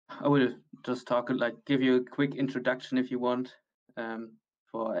I will just talk, give you a quick introduction if you want,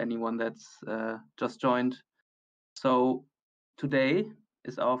 for anyone that's just joined. So today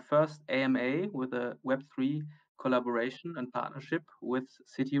is our first AMA with a Web3 collaboration and partnership with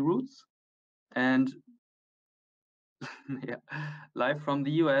Cityroots. And yeah, live from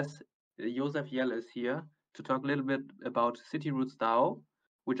the US, Joseph Yelle is here to talk a little bit about Cityroots DAO,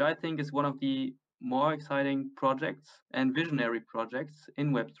 which I think is one of the more exciting projects and visionary projects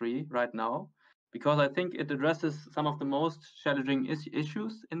in Web3 right now, because I think it addresses some of the most challenging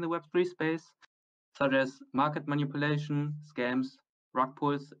issues in the Web3 space, such as market manipulation, scams, rug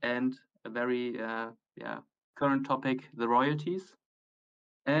pulls, and a very current topic, the royalties.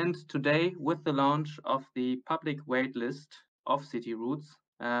 And today, with the launch of the public waitlist of Cityroots,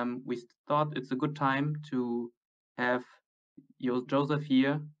 we thought it's a good time to have Joseph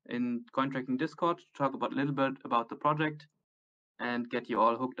here in CoinTracking Discord to talk about a little bit about the project and get you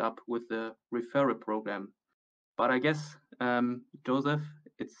all hooked up with the referral program. But I guess, Joseph,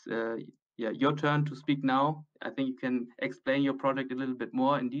 it's your turn to speak now. I think you can explain your project a little bit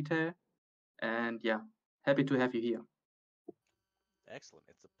more in detail. And yeah, happy to have you here. Excellent.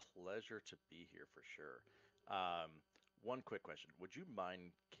 It's a pleasure to be here for sure. One quick question. Would you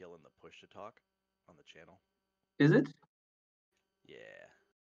mind killing the push to talk on the channel? Is it? Yeah.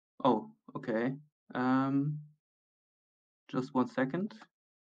 Oh, okay. Just 1 second.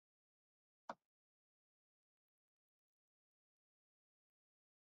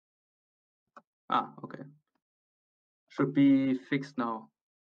 Okay. Should be fixed now.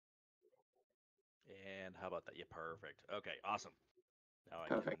 And how about that? Yeah, perfect. Okay, awesome. Now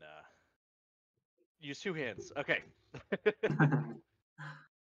Perfect. I can use two hands. Okay.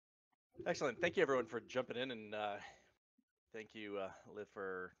 Excellent. Thank you everyone for jumping in, and thank you, Liv,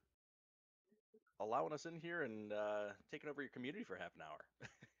 for allowing us in here and taking over your community for half an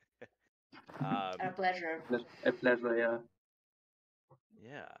hour. A pleasure. A pleasure, yeah.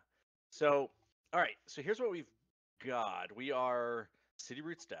 Yeah. So, all right. So here's what we've got. We are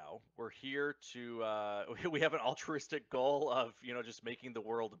Cityroots DAO. We're here to we have an altruistic goal of just making the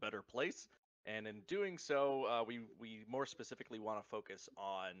world a better place, and in doing so, we more specifically want to focus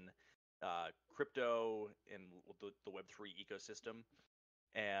on crypto and the Web3 ecosystem.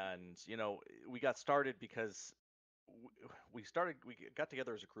 And we got started because we got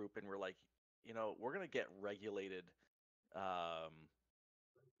together as a group, and we're like, we're gonna get regulated.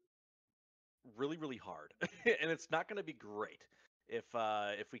 Really, really hard, and it's not going to be great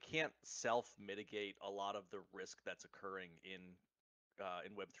if we can't self mitigate a lot of the risk that's occurring in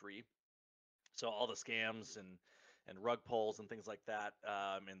Web3. So all the scams and rug pulls and things like that,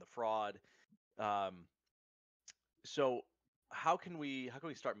 and the fraud. So how can we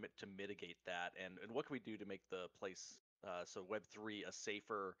start to mitigate that, and what can we do to make the place so Web3 a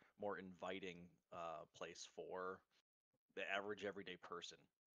safer, more inviting place for the average everyday person?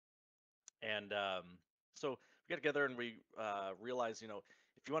 And so we got together and we realized,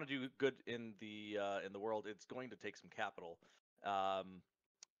 if you want to do good in the world, it's going to take some capital,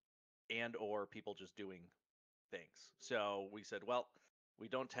 and or people just doing things. So we said, well, we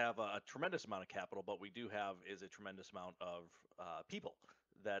don't have a tremendous amount of capital, but we do have is a tremendous amount of people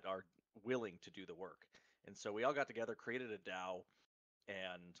that are willing to do the work. And so we all got together, created a DAO,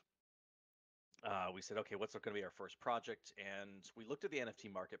 and we said, okay, what's going to be our first project? And we looked at the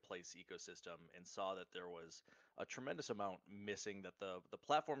NFT marketplace ecosystem and saw that there was a tremendous amount missing, that the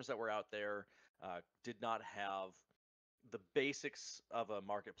platforms that were out there did not have the basics of a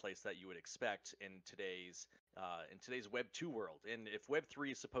marketplace that you would expect in today's Web 2 world. And if Web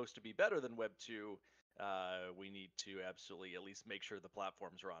 3 is supposed to be better than Web 2, we need to absolutely at least make sure the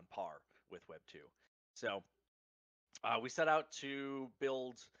platforms are on par with Web 2. So we set out to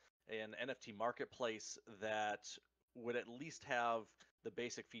build an NFT marketplace that would at least have the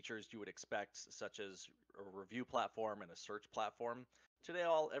basic features you would expect, such as a review platform and a search platform. Today,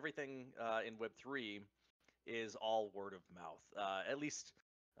 everything in Web3 is all word of mouth. At least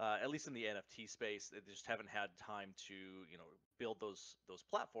in the NFT space, they just haven't had time to build those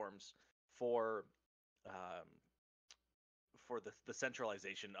platforms for the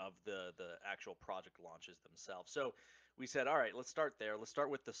centralization of the actual project launches themselves. So we said, all right, let's start there. Let's start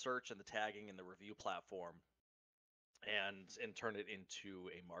with the search and the tagging and the review platform, and turn it into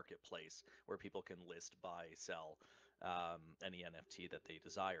a marketplace where people can list, buy, sell any NFT that they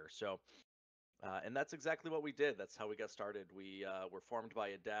desire. So, and that's exactly what we did. That's how we got started. We were formed by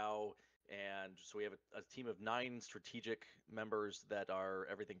a DAO, and so we have a team of 9 strategic members that are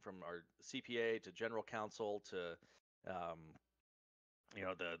everything from our CPA to general counsel to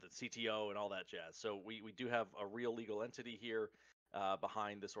the CTO and all that jazz. So we do have a real legal entity here,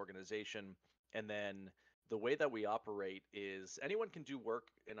 behind this organization. And then the way that we operate is anyone can do work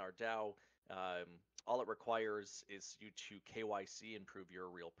in our DAO. All it requires is you to KYC and prove you're a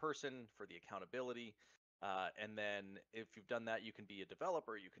real person for the accountability. And then if you've done that, you can be a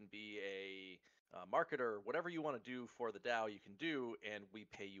developer, you can be a marketer, whatever you want to do for the DAO, you can do, and we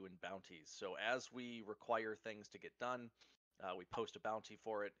pay you in bounties. So as we require things to get done, we post a bounty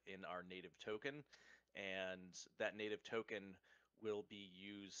for it in our native token, and that native token will be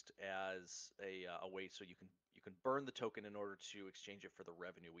used as a way so you can burn the token in order to exchange it for the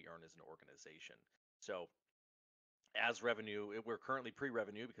revenue we earn as an organization. So as revenue, we're currently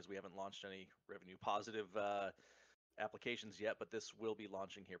pre-revenue because we haven't launched any revenue positive applications yet, but this will be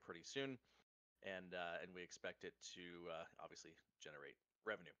launching here pretty soon, and we expect it to obviously generate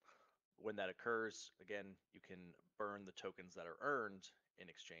revenue. When that occurs, again, you can burn the tokens that are earned in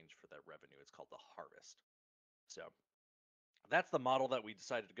exchange for that revenue. It's called the harvest. So that's the model that we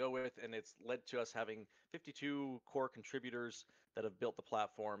decided to go with, and it's led to us having 52 core contributors that have built the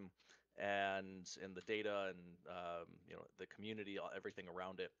platform and in the data and the community, everything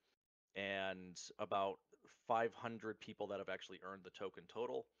around it, and about 500 people that have actually earned the token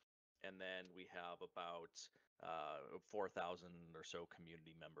total. And then we have about 4,000 or so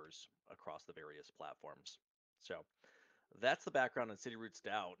community members across the various platforms. So that's the background on Cityroots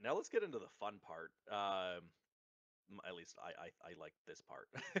DAO. Now let's get into the fun part. At least I like this part.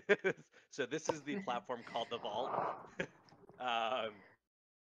 So this is the platform called the Vault.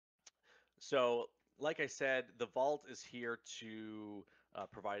 So like I said, the Vault is here to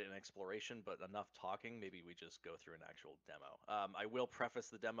provide an exploration, but enough talking. Maybe we just go through an actual demo. I will preface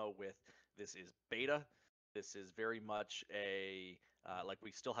the demo with this is beta. This is very much a like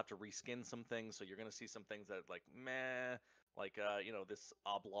we still have to reskin some things, so you're going to see some things that like meh, like this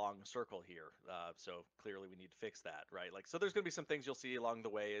oblong circle here. So clearly we need to fix that, right? Like so there's going to be some things you'll see along the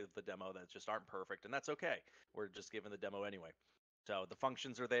way of the demo that just aren't perfect, and that's okay. We're just giving the demo anyway. So the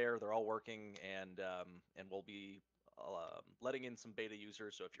functions are there, they're all working, and we'll be letting in some beta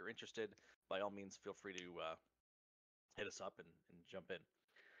users. So if you're interested, by all means, feel free to hit us up and jump in.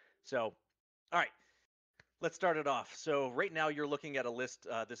 So, all right, let's start it off. So right now you're looking at a list.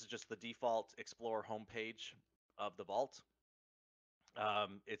 This is just the default Explorer homepage of the Vault.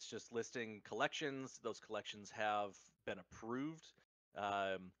 It's just listing collections. Those collections have been approved.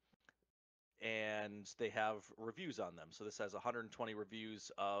 And they have reviews on them. So this has 120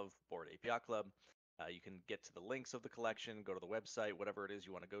 reviews of Bored Ape Yacht Club. You can get to the links of the collection, go to the website, whatever it is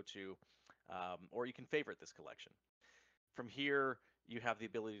you want to go to, or you can favorite this collection. From here, you have the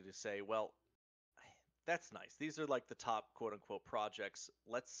ability to say, well, that's nice. These are like the top quote unquote projects.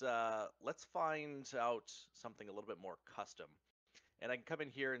 Let's find out something a little bit more custom. And I can come in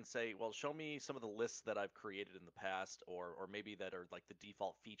here and say, well, show me some of the lists that I've created in the past, or maybe that are like the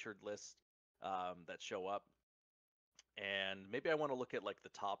default featured lists that show up. And maybe I want to look at like the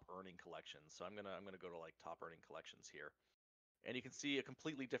top earning collections. So I'm gonna go to like top earning collections here, and you can see a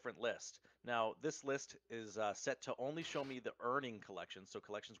completely different list. Now this list is set to only show me the earning collections, so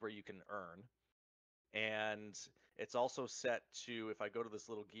collections where you can earn. And it's also set to, if I go to this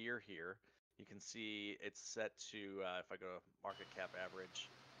little gear here, you can see it's set to, if I go to market cap average,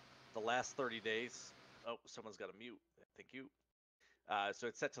 the last 30 days. Oh, someone's got a mute. Thank you. So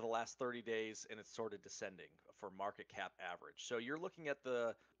it's set to the last 30 days, and it's sorted descending for market cap average. So you're looking at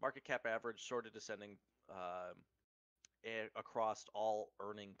the market cap average sorted descending across all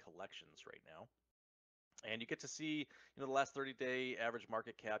earning collections right now. And you get to see, the last 30-day average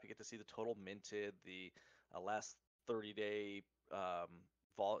market cap. You get to see the total minted, the last 30-day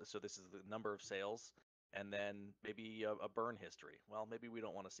so this is the number of sales, and then maybe a burn history. Well, maybe we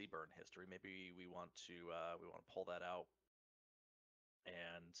don't want to see burn history. Maybe we want to pull that out,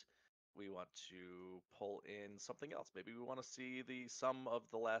 and we want to pull in something else. Maybe we want to see the sum of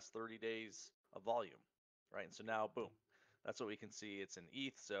the last 30 days of volume, right? And so now, boom, that's what we can see. It's in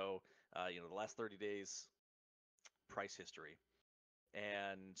ETH, so the last 30 days price history.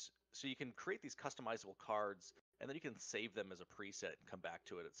 And so you can create these customizable cards, and then you can save them as a preset and come back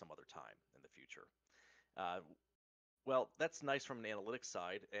to it at some other time in the future. Well, that's nice from an analytics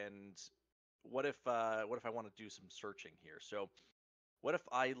side. And what if I want to do some searching here? So what if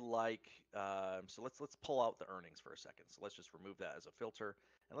I like, so let's pull out the earnings for a second. So let's just remove that as a filter,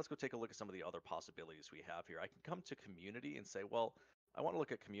 and let's go take a look at some of the other possibilities we have here. I can come to community and say, well, I want to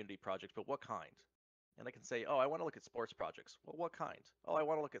look at community projects, but what kind? And I can say, oh, I want to look at sports projects. Well, what kind? Oh, I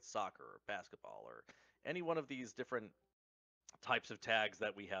want to look at soccer or basketball or any one of these different types of tags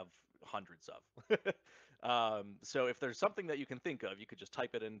that we have hundreds of. So if there's something that you can think of, you could just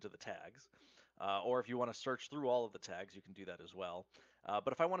type it into the tags. Or if you want to search through all of the tags, you can do that as well.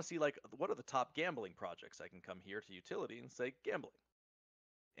 But if I want to see like what are the top gambling projects, I can come here to utility and say gambling.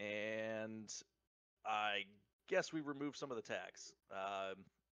 And I guess we removed some of the tags.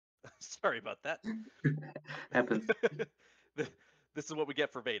 Sorry about that. Happens. This is what we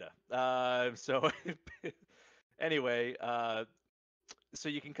get for beta. So anyway, so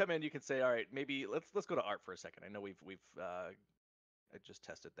you can come in, you can say, all right, maybe let's go to art for a second. I know we've I just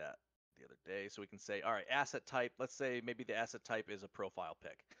tested that the other day. So we can say, all right, asset type. Let's say maybe the asset type is a profile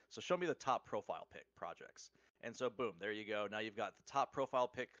pick. So show me the top profile pick projects. And so boom, there you go. Now you've got the top profile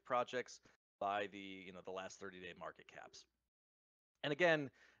pick projects by the the last 30-day market caps. And again,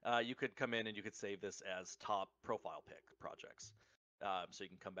 you could come in and you could save this as top profile pick projects. So you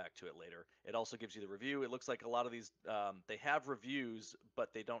can come back to it later. It also gives you the review. It looks like a lot of these, they have reviews,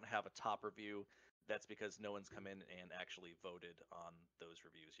 but they don't have a top review. That's because no one's come in and actually voted on those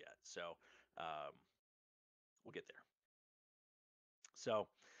reviews yet. So we'll get there. So,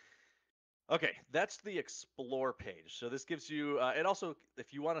 okay, that's the explore page. So this gives you, it also,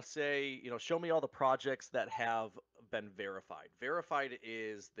 if you want to say, show me all the projects that have been verified. Verified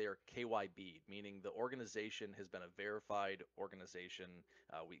is their KYB, meaning the organization has been a verified organization.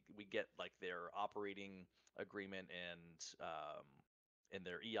 We get like their operating agreement and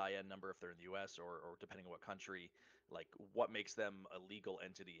their EIN number if they're in the US or depending on what country, like what makes them a legal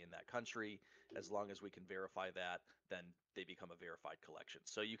entity in that country. As long as we can verify that, then they become a verified collection.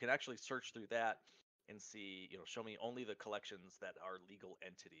 So you can actually search through that and see, show me only the collections that are legal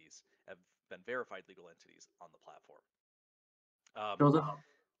entities, have been verified legal entities on the platform. Joseph,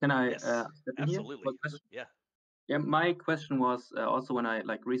 can I Yes, step in here? absolutely. Yeah. Yeah, my question was also when I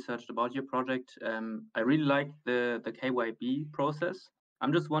researched about your project, I really like the KYB process.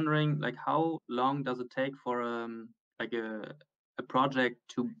 I'm just wondering how long does it take for a project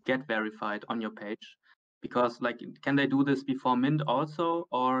to get verified on your page? Because can they do this before mint also,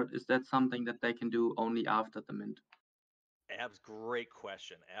 or is that something that they can do only after the mint? Great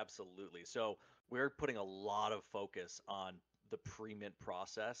question. Absolutely. So we're putting a lot of focus on the pre-mint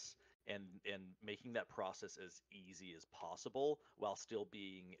process and making that process as easy as possible while still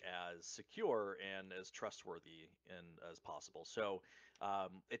being as secure and as trustworthy and as possible. So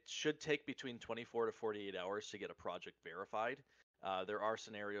it should take between 24 to 48 hours to get a project verified. There are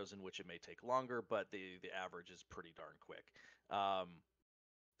scenarios in which it may take longer, but the average is pretty darn quick.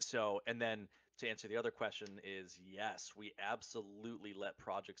 And then to answer the other question is yes, we absolutely let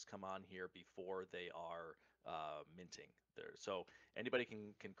projects come on here before they are minting there. So anybody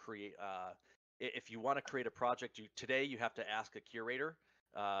can create. If you want to create a project, today you have to ask a curator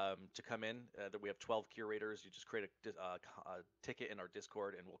to come in. That we have 12 curators. You just create a ticket in our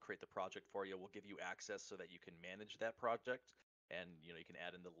Discord, and we'll create the project for you. We'll give you access so that you can manage that project, and you can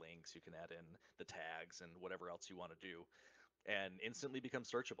add in the links, you can add in the tags, and whatever else you want to do, and instantly become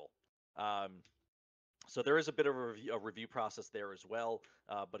searchable. So there is a bit of a review process there as well,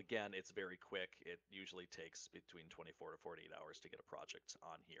 but again, it's very quick. It usually takes between 24 to 48 hours to get a project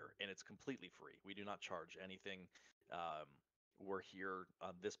on here, and it's completely free. We do not charge anything. We're here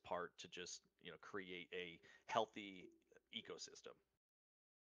on this part to just create a healthy ecosystem.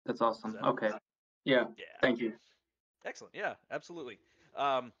 That's awesome. Okay. Yeah. Thank you. Excellent. Yeah, absolutely.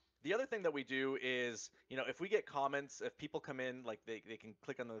 The other thing that we do is, if we get comments, if people come in, like they can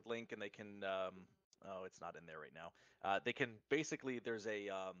click on the link and they can, oh, it's not in there right now. They can basically, there's a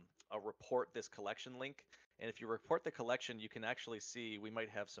report this collection link. And if you report the collection, you can actually see, we might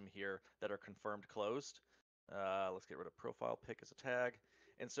have some here that are confirmed closed. Let's get rid of profile pick as a tag.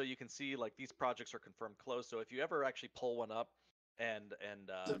 And so you can see like these projects are confirmed closed. So if you ever actually pull one up and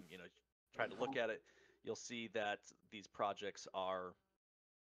try to look at it, you'll see that these projects are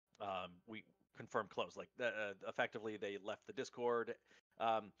we confirm close. Like effectively, they left the Discord.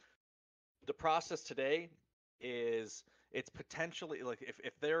 The process today is it's potentially like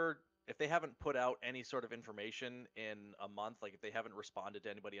if they haven't put out any sort of information in a month, like if they haven't responded to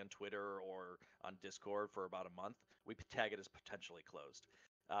anybody on Twitter or on Discord for about a month, we tag it as potentially closed.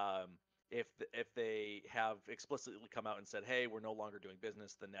 If they have explicitly come out and said, hey, we're no longer doing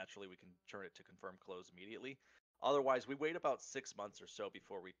business, then naturally we can turn it to confirm close immediately. Otherwise, we wait about 6 months or so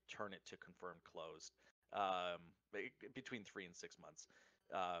before we turn it to confirmed closed, between 3 and 6 months,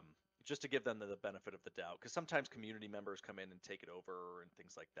 just to give them the benefit of the doubt. Because sometimes community members come in and take it over and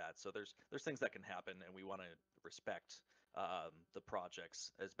things like that. So there's things that can happen, and we want to respect the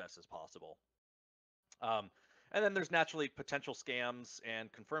projects as best as possible. And then there's naturally potential scams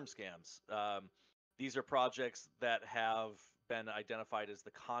and confirmed scams. These are projects that have been identified as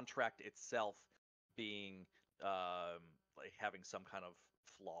the contract itself being like having some kind of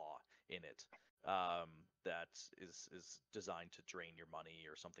flaw in it. that is designed to drain your money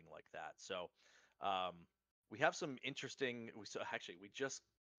or something like that. So we have some interesting. We just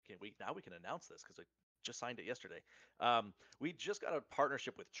now we can announce this because I just signed it yesterday. We just got a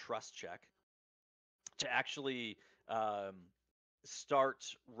partnership with TrustCheck to actually um, start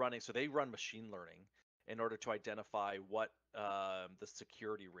running. So they run machine learning in order to identify what the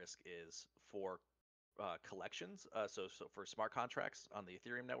security risk is for collections. So for smart contracts on the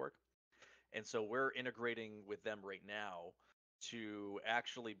Ethereum network. And so we're integrating with them right now to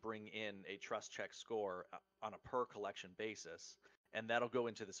actually bring in a trust check score on a per collection basis. And that'll go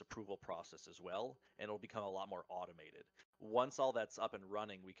into this approval process as well. And it'll become a lot more automated. Once all that's up and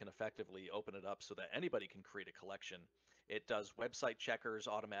running, we can effectively open it up so that anybody can create a collection. It does website checkers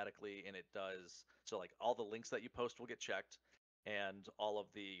automatically, and it does so like all the links that you post will get checked, and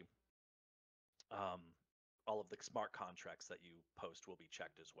um, all of the smart contracts that you post will be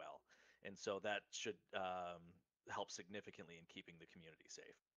checked as well. And so that should help significantly in keeping the community safe.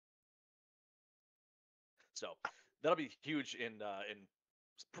 So that'll be huge in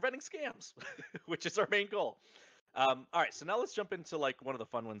preventing scams, which is our main goal. All right, so now let's jump into like one of the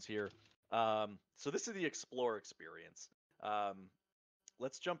fun ones here. So this is the Explore experience.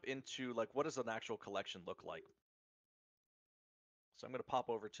 Let's jump into like what does an actual collection look like? So I'm going to pop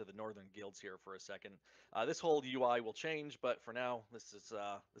over to the Northern Guilds here for a second. This whole UI will change, but for now,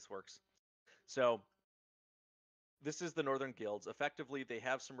 this works. So this is the Northern Guilds. Effectively, they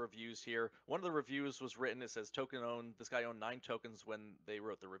have some reviews here. One of the reviews was written, it says token owned. This guy owned 9 tokens when they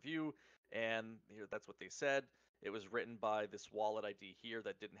wrote the review, and that's what they said. It was written by this wallet ID here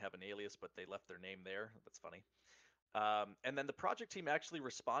that didn't have an alias, but they left their name there. That's funny. And then the project team actually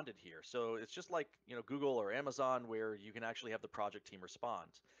responded here. So it's just like Google or Amazon where you can actually have the project team respond.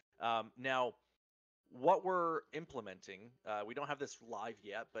 Now, what we're implementing, we don't have this live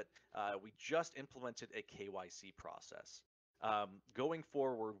yet, but we just implemented a KYC process. Going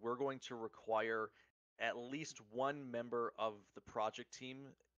forward, we're going to require at least one member of the project team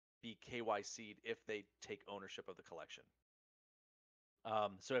be KYC'd if they take ownership of the collection.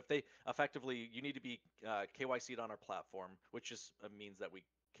 So if they effectively, you need to be KYC'd on our platform, which just means that we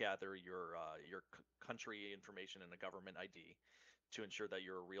gather your country information and a government ID to ensure that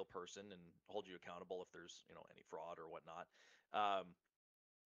you're a real person and hold you accountable if there's any fraud or whatnot.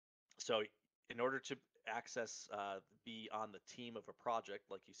 So in order to access, be on the team of a project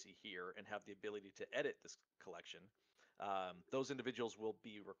like you see here and have the ability to edit this collection, those individuals will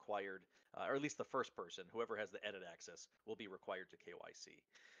be required, or at least the first person, whoever has the edit access, will be required to KYC.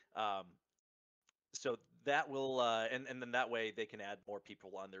 So that will, and then that way they can add more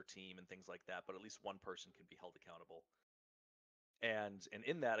people on their team and things like that, but at least one person can be held accountable. And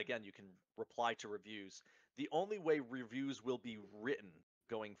in that, again, you can reply to reviews. The only way reviews will be written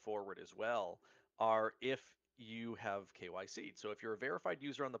going forward as well are if you have KYC'd. So if you're a verified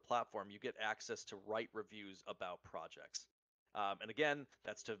user on the platform, you get access to write reviews about projects. And again,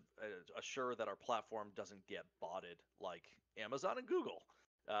 that's to assure that our platform doesn't get botted like Amazon and Google.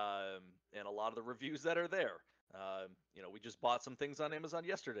 And a lot of the reviews that are there. We just bought some things on Amazon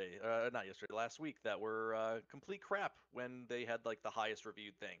yesterday, not yesterday, last week that were complete crap when they had like the highest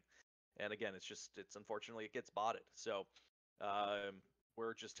reviewed thing. And again, it's unfortunately it gets botted. So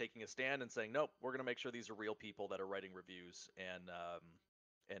we're just taking a stand and saying, nope, we're going to make sure these are real people that are writing reviews.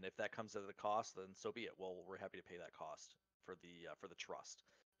 And if that comes at a cost, then so be it. Well, we're happy to pay that cost for the trust,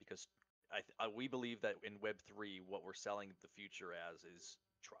 because we believe that in Web3, what we're selling the future as is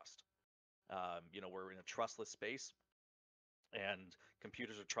trust. We're in a trustless space, and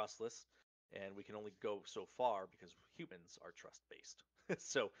computers are trustless, and we can only go so far because humans are trust-based.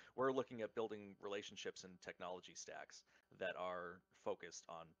 So we're looking at building relationships and technology stacks that are focused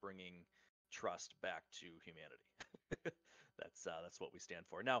on bringing trust back to humanity. That's what we stand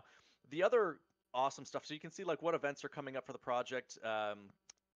for. Now, the other awesome stuff. So you can see like what events are coming up for the project.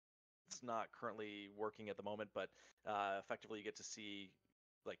 It's not currently working at the moment, but effectively you get to see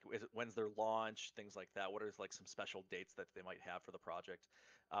like when's their launch, things like that. What are like some special dates that they might have for the project?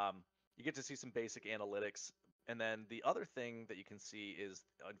 You get to see some basic analytics. And then the other thing that you can see is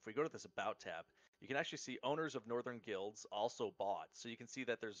if we go to this About tab, you can actually see owners of Northern Guilds also bought. So you can see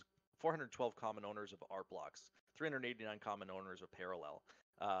that there's 412 common owners of Art Blocks, 389 common owners of Parallel.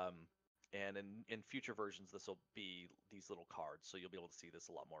 And in future versions, this will be these little cards, so you'll be able to see this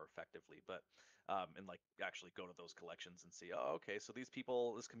a lot more effectively. But and like actually go to those collections and see, oh, okay, so these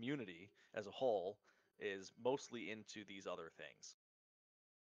people, this community as a whole is mostly into these other things.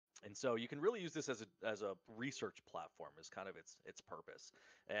 And so you can really use this as a research platform is kind of its purpose,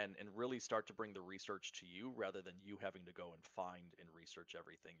 and really start to bring the research to you rather than you having to go and find and research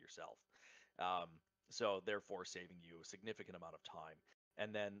everything yourself. So therefore saving you a significant amount of time.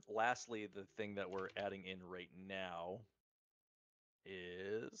 And then lastly, the thing that we're adding in right now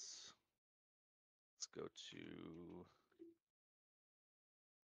is, let's go to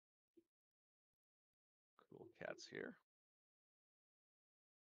cool cats here.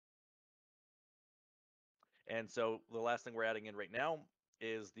 And so the last thing we're adding in right now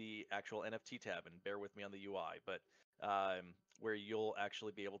is the actual NFT tab, and bear with me on the UI, but where you'll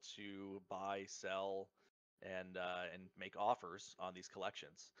actually be able to buy, sell, and make offers on these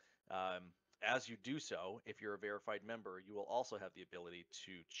collections. As you do so, if you're a verified member, you will also have the ability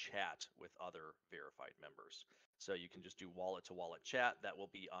to chat with other verified members. So you can just do wallet-to-wallet chat. That will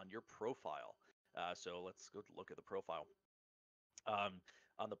be on your profile. So let's go look at the profile.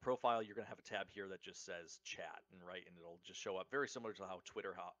 On the profile, you're going to have a tab here that just says chat, and it'll just show up very similar to how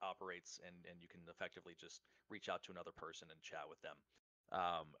Twitter operates, and you can effectively just reach out to another person and chat with them,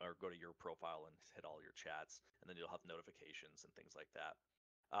 or go to your profile and hit all your chats, and then you'll have notifications and things like that.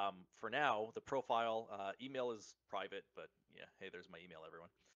 For now, the profile email is private, but yeah, hey, there's my email,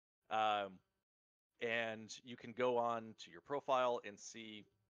 everyone. And you can go on to your profile and see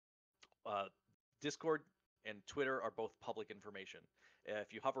Discord and Twitter are both public information.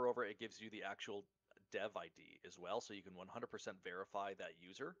 If you hover over it, it gives you the actual dev ID as well, so you can 100% verify that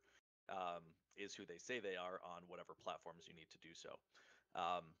user is who they say they are on whatever platforms you need to do so.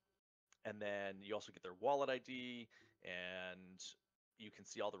 And then you also get their wallet ID, and you can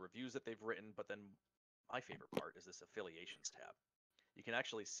see all the reviews that they've written. But then my favorite part is this affiliations tab. You can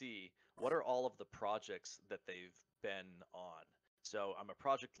actually see what are all of the projects that they've been on. So I'm a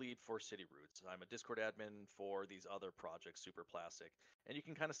project lead for Cityroots. I'm a Discord admin for these other projects, Super Plastic, and you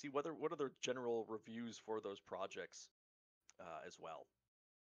can kind of see what are their general reviews for those projects as well.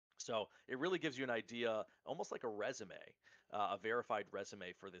 So it really gives you an idea, almost like a resume, a verified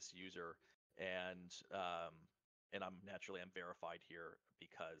resume for this user, and I'm verified here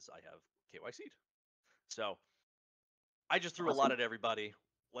because I have KYC'd. So I just threw a lot at everybody.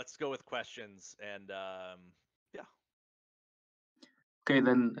 Let's go with questions, and yeah. Okay,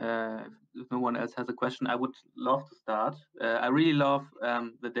 then if no one else has a question, I would love to start. I really love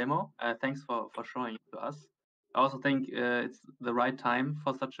the demo. Thanks for showing it to us. I also think it's the right time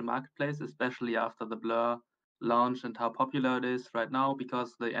for such a marketplace, especially after the Blur launch and how popular it is right now,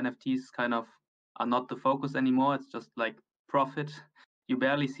 because the NFTs kind of are not the focus anymore. It's just like profit. You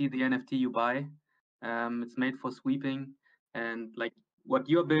barely see the NFT you buy. It's made for sweeping, and like what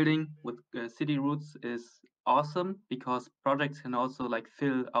you're building with Cityroots is awesome, because projects can also like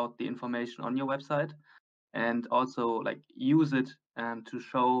fill out the information on your website and also like use it to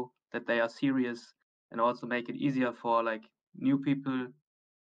show that they are serious, and also make it easier for like new people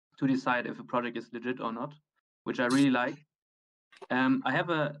to decide if a project is legit or not, which I really like. I have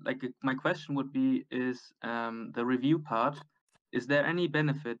my question would be, is the review part, is there any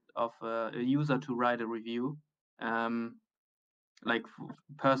benefit of a user to write a review, like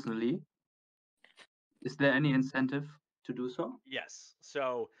personally? Is there any incentive to do so? Yes.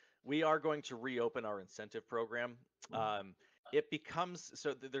 So we are going to reopen our incentive program. It becomes,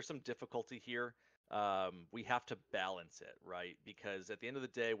 so there's some difficulty here. We have to balance it, right? Because at the end of the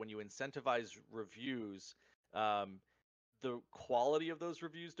day, when you incentivize reviews, the quality of those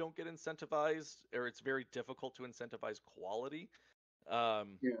reviews don't get incentivized, or it's very difficult to incentivize quality. Yeah.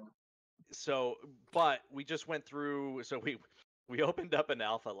 So, but we just went through, so we opened up an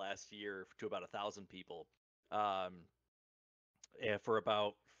alpha last year to about 1,000 people. For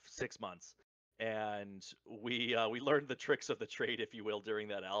about 6 months, and we learned the tricks of the trade, if you will, during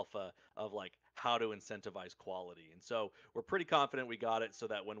that alpha, of like how to incentivize quality. And so we're pretty confident we got it, so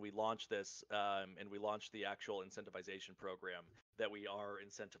that when we launch this and we launch the actual incentivization program, that we are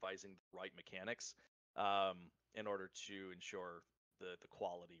incentivizing the right mechanics in order to ensure the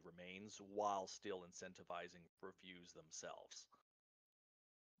quality remains while still incentivizing reviews themselves.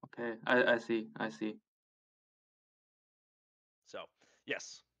 Okay, I see. So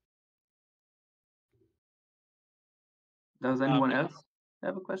yes. Does anyone else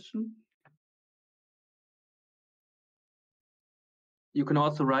have a question? You can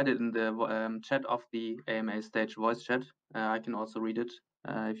also write it in the chat of the AMA stage voice chat. I can also read it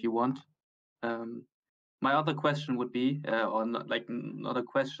if you want. My other question would be, or not a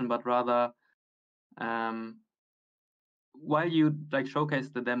question, but rather, while you like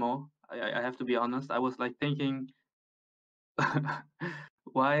showcased the demo, I have to be honest, I was like thinking,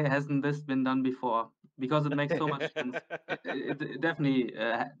 why hasn't this been done before? Because it makes so much sense. It definitely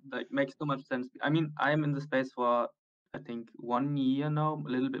like makes so much sense. I mean, I'm in the space for I think 1 year now, a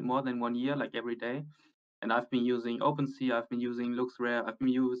little bit more than 1 year, like every day. and I've been using OpenSea, I've been using LooksRare, I've been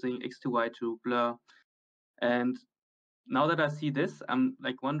using X2Y2, Blur, and now that I see this, I'm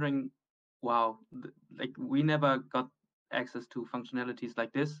like wondering, wow, like we never got access to functionalities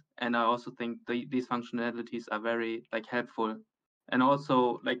like this, and I also think these functionalities are very like helpful, and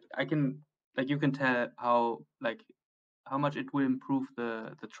also like you can tell how much it will improve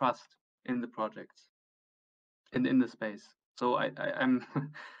the trust in the projects and in the space. So I'm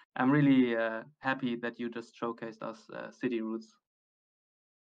I'm really happy that you just showcased us Cityroots.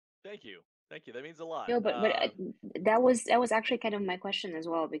 Thank you. Thank you. That means a lot. No, but that was actually kind of my question as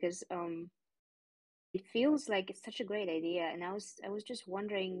well, because it feels like it's such a great idea, and I was just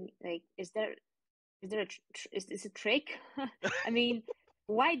wondering, like, is there is this a trick? I mean,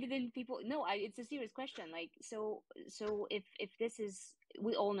 why didn't people? No, it's a serious question. Like, so if this is,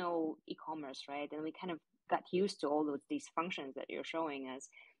 we all know e-commerce, right? And we kind of got used to all of these functions that you're showing us,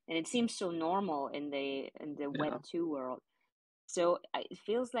 and it seems so normal in the Web 2 world. So it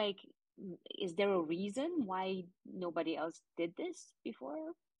feels like, is there a reason why nobody else did this before?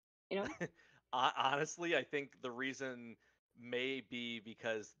 You know? Honestly, I think the reason may be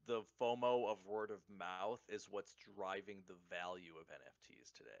because the FOMO of word of mouth is what's driving the value of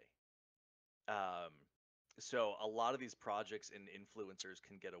NFTs today. So a lot of these projects and influencers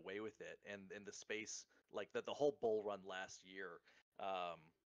can get away with it, and in the space, like the whole bull run last year,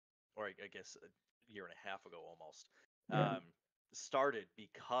 or I guess a year and a half ago almost, started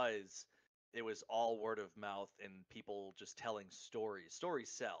because it was all word of mouth and people just telling stories. Stories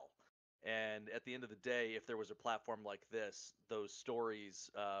sell. And at the end of the day, if there was a platform like this, those stories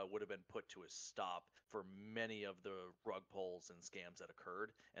would have been put to a stop for many of the rug pulls and scams that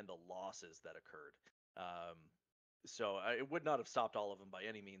occurred and the losses that occurred. So it would not have stopped all of them by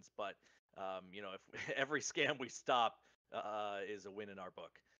any means, but you know, if every scam we stop is a win in our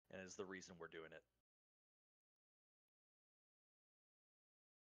book and is the reason we're doing it.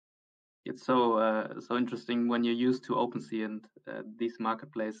 It's so interesting when you're used to OpenSea and these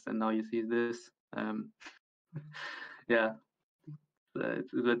marketplaces, and now you see this. Yeah,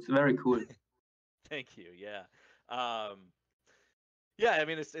 it's very cool. Thank you. Yeah. Yeah, I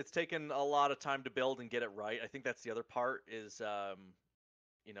mean, it's taken a lot of time to build and get it right. I think that's the other part is,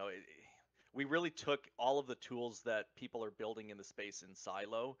 you know, we really took all of the tools that people are building in the space in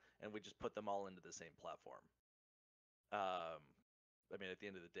silo, and we just put them all into the same platform. I mean, at the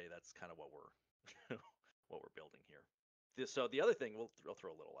end of the day, that's kind of what we're what we're building here. So the other thing, I'll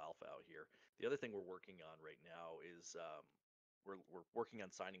throw a little alpha out here. The other thing we're working on right now is we're working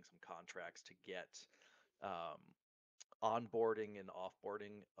on signing some contracts to get onboarding and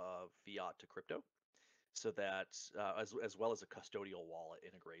offboarding of fiat to crypto, so that as well as a custodial wallet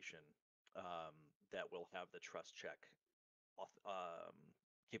integration that will have the trust check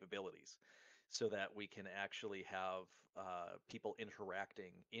capabilities, so that we can actually have people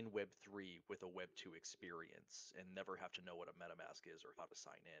interacting in Web3 with a Web2 experience and never have to know what a MetaMask is or how to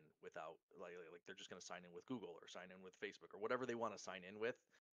sign in without like they're just going to sign in with Google or sign in with Facebook or whatever they want to sign in with,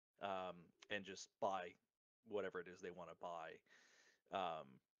 and just buy whatever it is they want to buy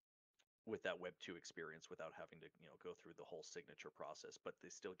with that Web2 experience without having to, you know, go through the whole signature process, but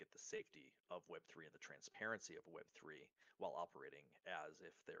they still get the safety of Web3 and the transparency of Web3 while operating as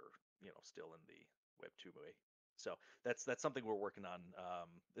if they're, you know, still in the Web2 way. So that's something we're working on.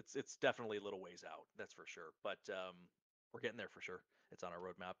 It's definitely a little ways out, that's for sure, but we're getting there for sure. It's on our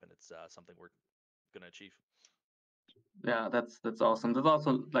roadmap, and it's something we're going to achieve. Yeah, that's awesome. That's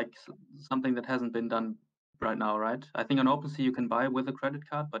also like something that hasn't been done right now, right? I think on OpenSea you can buy with a credit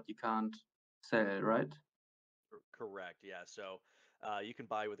card, but you can't sell, right? Correct. Yeah. So you can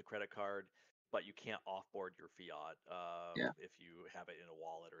buy with a credit card, but you can't offboard your fiat if you have it in a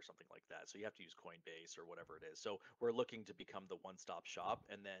wallet or something like that. So you have to use Coinbase or whatever it is. So we're looking to become the one-stop shop,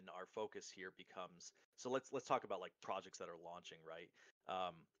 and then our focus here becomes. So let's talk about like projects that are launching, right?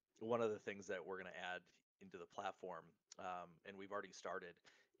 One of the things that we're going to add into the platform, and we've already started,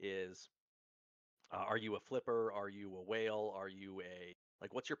 is are you a flipper? Are you a whale? Are you a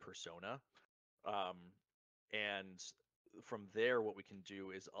like? What's your persona? Um, and from there, what we can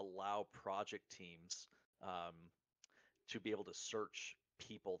do is allow project teams to be able to search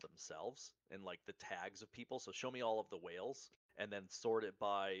people themselves and like the tags of people. So show me all of the whales and then sort it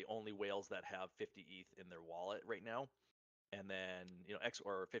by only whales that have 50 ETH in their wallet right now. And then, you know, X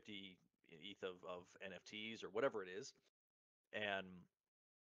or 50 ETH of NFTs or whatever it is.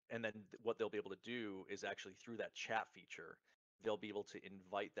 And then what they'll be able to do is actually through that chat feature, they'll be able to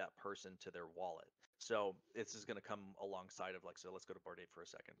invite that person to their wallet. So this is going to come alongside of like, so let's go to Bored Ape for a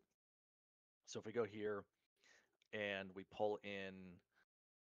second. So if we go here and we pull in,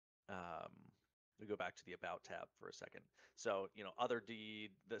 we go back to the About tab for a second. So, you know, other deed.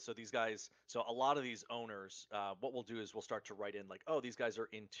 So these guys, so a lot of these owners, what we'll do is we'll start to write in like, oh, these guys are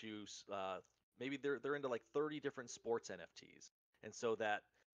into, maybe they're into like 30 different sports NFTs. And so that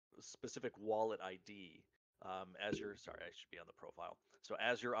specific wallet ID, as you're, sorry, I should be on the profile. So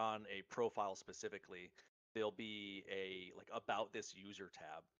as you're on a profile specifically, there'll be a like about this user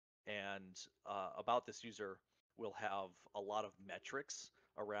tab, and about this user will have a lot of metrics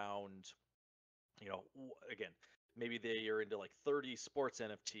around, you know, again, maybe they are into like 30 sports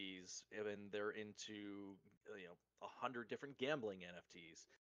NFTs, and they're into, you know, 100 different gambling NFTs,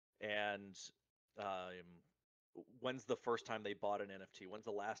 and when's the first time they bought an NFT? When's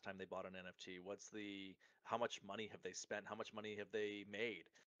the last time they bought an NFT? How much money have they spent? How much money have they made?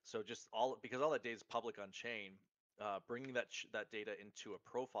 So just because all that data is public on chain, bringing that data into a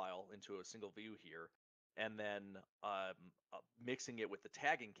profile, into a single view here, and then mixing it with the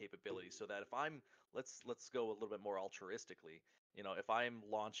tagging capability, so that if let's go a little bit more altruistically, you know, if I'm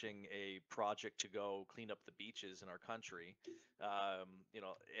launching a project to go clean up the beaches in our country, you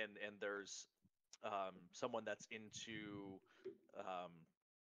know, and there's someone that's into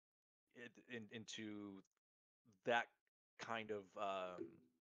into that kind of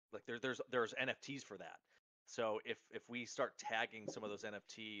like there's NFTs for that. So if we start tagging some of those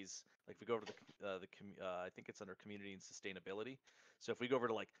NFTs, like if we go over to I think it's under community and sustainability. So if we go over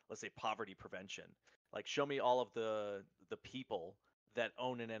to, like, let's say poverty prevention, like show me all of the people that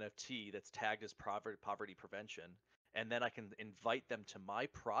own an NFT that's tagged as poverty prevention, and then I can invite them to my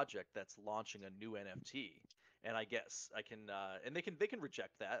project that's launching a new NFT, and I guess I can and they can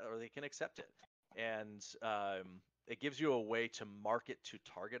reject that or they can accept it, and it gives you a way to market to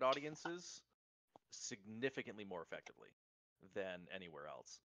target audiences significantly more effectively than anywhere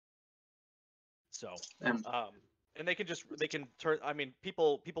else. So, and they can turn. I mean,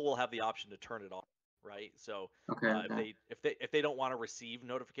 people will have the option to turn it off, right? So, if they don't want to receive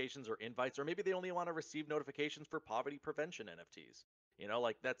notifications or invites, or maybe they only want to receive notifications for poverty prevention NFTs, you know,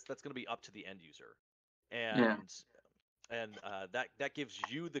 like that's going to be up to the end user, and that gives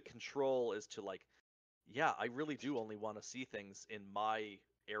you the control as to, like, yeah, I really do only want to see things in my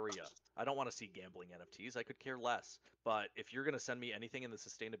area. I don't want to see gambling NFTs. I could care less. But if you're going to send me anything in the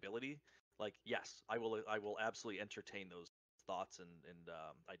sustainability, like, yes, I will absolutely entertain those thoughts and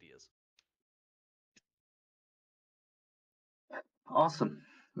ideas. Awesome.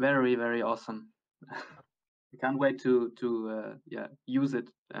 Very, very awesome. I can't wait to use it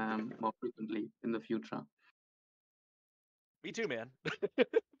more frequently in the future. Me too, man.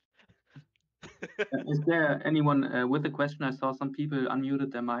 Is there anyone with a question? I saw some people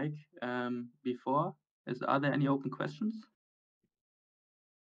unmuted their mic before. Are there any open questions?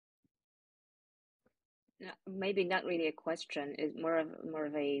 No, maybe not really a question. It's more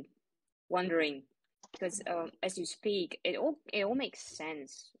of a wondering, because as you speak, it all makes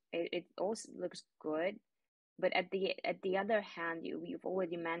sense. It all looks good, but at the other hand, you've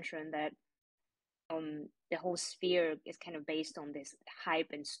already mentioned that the whole sphere is kind of based on this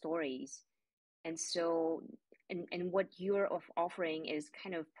hype and stories, and so and what you're offering is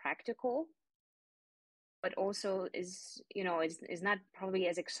kind of practical, but also is, you know, is not probably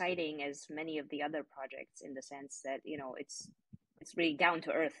as exciting as many of the other projects, in the sense that, you know, it's really down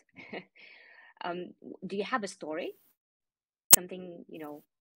to earth. Do you have a story? Something, you know?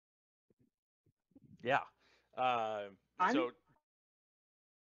 Yeah. So,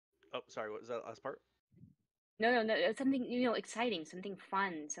 oh, sorry, what was that last part? No, something, you know, exciting, something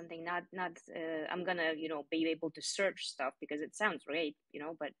fun, something not I'm gonna, you know, be able to search stuff because it sounds great, you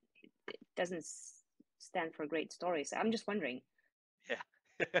know, but it doesn't stand for great stories. I'm just wondering. Yeah.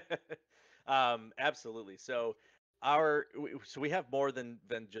 Absolutely. So we have more than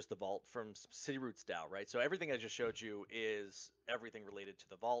just the vault from Cityroots DAO, right? So everything I just showed you is everything related to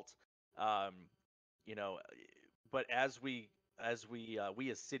the vault. You know, but as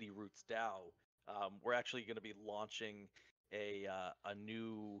Cityroots DAO, we're actually going to be launching a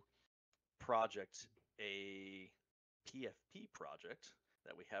new project, a PFP project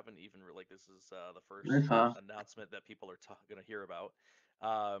that we haven't even really. This is the first announcement that people are going to hear about,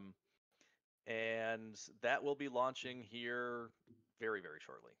 and that will be launching here very, very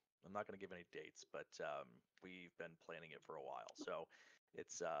shortly. I'm not going to give any dates, but we've been planning it for a while, so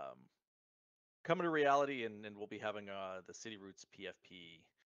it's coming to reality, and we'll be having the Cityroots PFP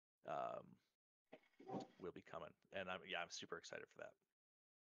will be coming, and I'm super excited for that.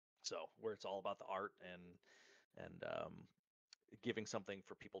 So where it's all about the art and giving something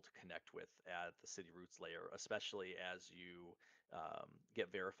for people to connect with at the Cityroots layer, especially as you get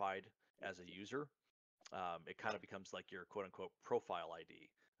verified as a user. It kind of becomes like your quote unquote profile ID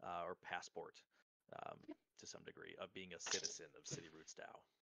or passport. to some degree of being a citizen of Cityroots DAO.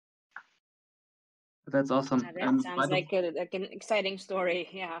 That's awesome. That sounds like an exciting story.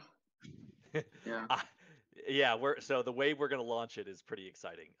 Yeah. Yeah. Yeah. So the way we're going to launch it is pretty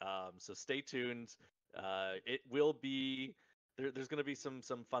exciting. So stay tuned. It will be there's going to be some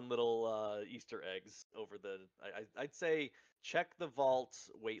fun little Easter eggs over the. I'd say check the vault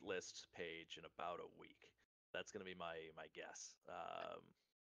waitlist page in about a week. That's going to be my guess.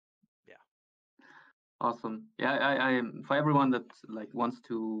 Yeah. Awesome. Yeah, I for everyone that wants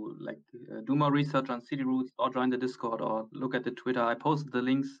to do more research on Cityroots or join the Discord or look at the Twitter, I posted the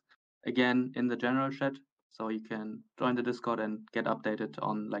links again in the general chat, so you can join the Discord and get updated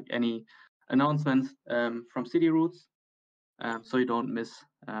on any announcements from Cityroots, so you don't miss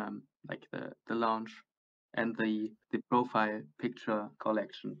the launch and the profile picture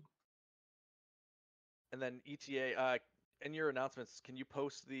collection. And then ETA, in your announcements, can you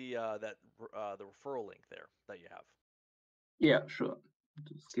post the the referral link there that you have? Yeah, sure.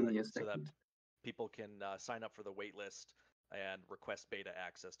 Just give me a second. So that people can sign up for the waitlist and request beta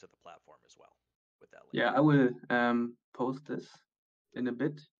access to the platform as well with that link. Yeah, I will post this in a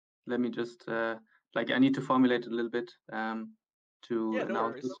bit. Let me just I need to formulate a little bit to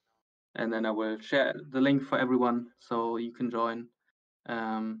announce it, and then I will share the link for everyone so you can join.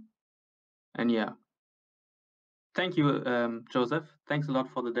 And yeah, thank you, Joseph. Thanks a lot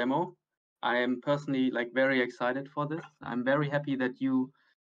for the demo. I am personally very excited for this. I'm very happy that you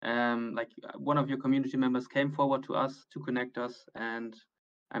one of your community members came forward to us to connect us, and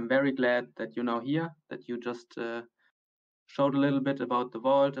I'm very glad that you're now here, that you just showed a little bit about the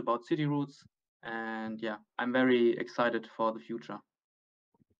vault, about Cityroots, and yeah, I'm very excited for the future.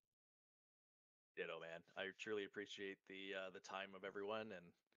 Ditto, man. I truly appreciate the time of everyone, and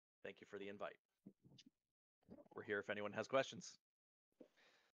thank you for the invite. We're here if anyone has questions.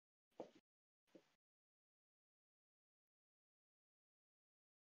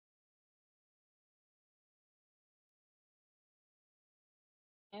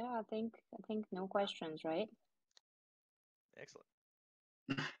 Yeah, I think no questions, right? Excellent.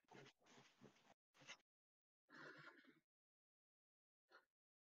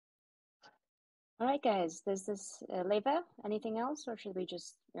 All right, guys. Does this Leva, anything else, or should we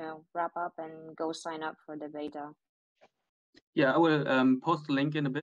just wrap up and go sign up for the beta? Yeah, I will post the link in a bit.